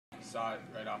saw it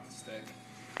right off the stick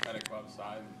at a glove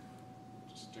side.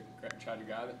 Just tried to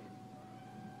grab it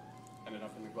and ended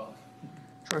up in the glove.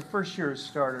 Troy, first year as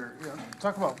starter,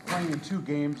 talk about playing in 2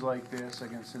 games like this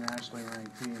against a nationally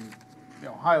ranked team.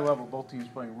 High level, both teams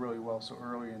playing really well so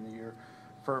early in the year.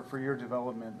 For your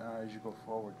development as you go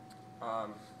forward. I've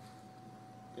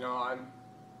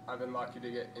been lucky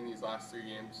to get in these last 3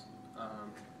 games.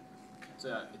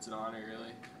 It's an honor,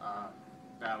 really,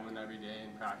 battling every day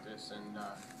in practice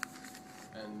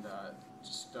and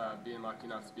just being lucky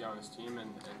enough to be on this team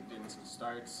and getting some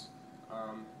starts.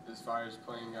 As far as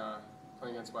playing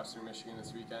against Western Michigan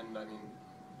this weekend, I mean,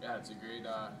 yeah, it's a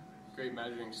great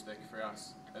measuring stick for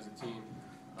us as a team.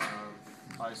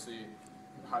 Obviously,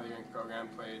 the highly ranked program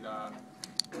played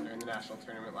during the national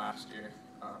tournament last year.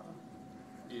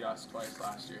 Beat us twice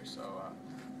last year, so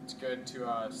it's good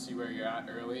to see where you're at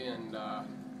early and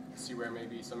see where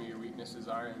maybe some of your weaknesses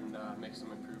are and make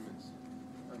some improvements.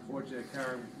 Unfortunately,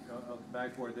 Karen, the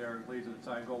backboard there leads to the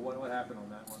tying goal. What happened on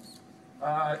that one?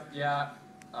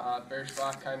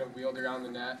 Birschbach kind of wheeled around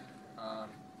the net.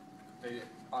 They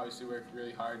obviously worked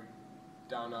really hard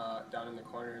down in the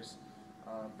corners.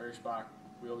 Birschbach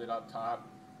wheeled it up top,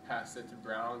 passed it to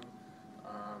Brown.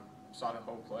 Saw the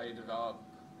whole play develop.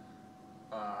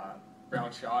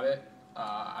 Brown shot it.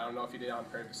 I don't know if he did it on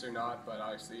purpose or not, but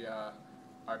obviously our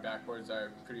backboards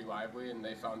are pretty lively, and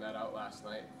they found that out last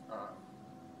night.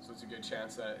 So it's a good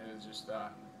chance that it was just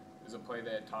it was a play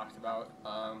they had talked about.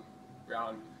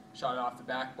 Brown shot it off the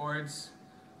backboards.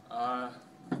 I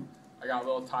got a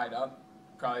little tied up,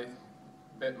 probably a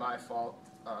bit my fault.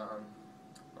 I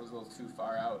was a little too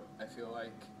far out, I feel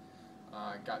like.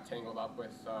 Got tangled up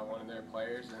with one of their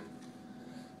players and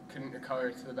couldn't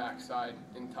recover to the backside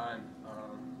in time.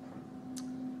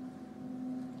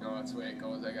 That's the way it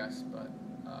goes, I guess, but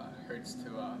hurts to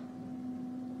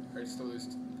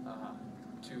lose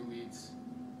 2 leads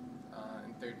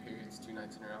in third periods 2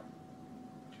 nights in a row.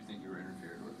 Do you think you were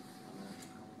interfered with?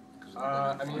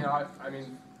 I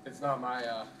mean, it's not my.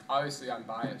 Obviously, I'm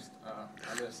biased. I'm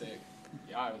gonna say,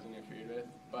 yeah, I was interfered with,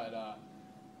 but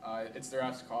it's the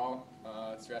ref's call.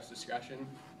 It's the ref's discretion.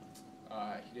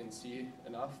 He didn't see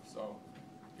enough, so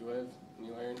you live and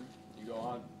you learn. You go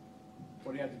on.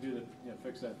 What do you have to do to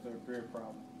fix that third period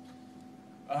problem?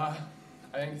 I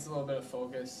think it's a little bit of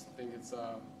focus. I think it's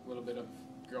a little bit of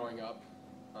growing up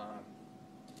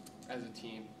as a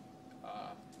team.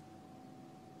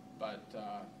 But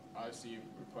obviously,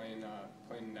 we're playing a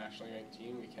nationally ranked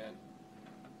team. We can't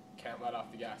let off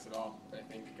the gas at all. And I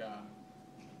think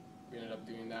we ended up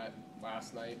doing that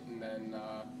last night, and then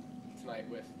tonight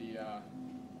with the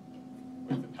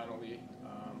penalty.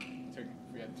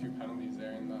 We had 2 penalties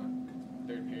there in the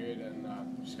third period, and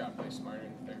just got to play smarter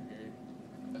in the third period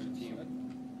as a team.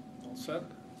 All set.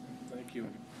 Thank you.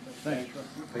 Thanks.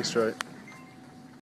 Thanks, Troy.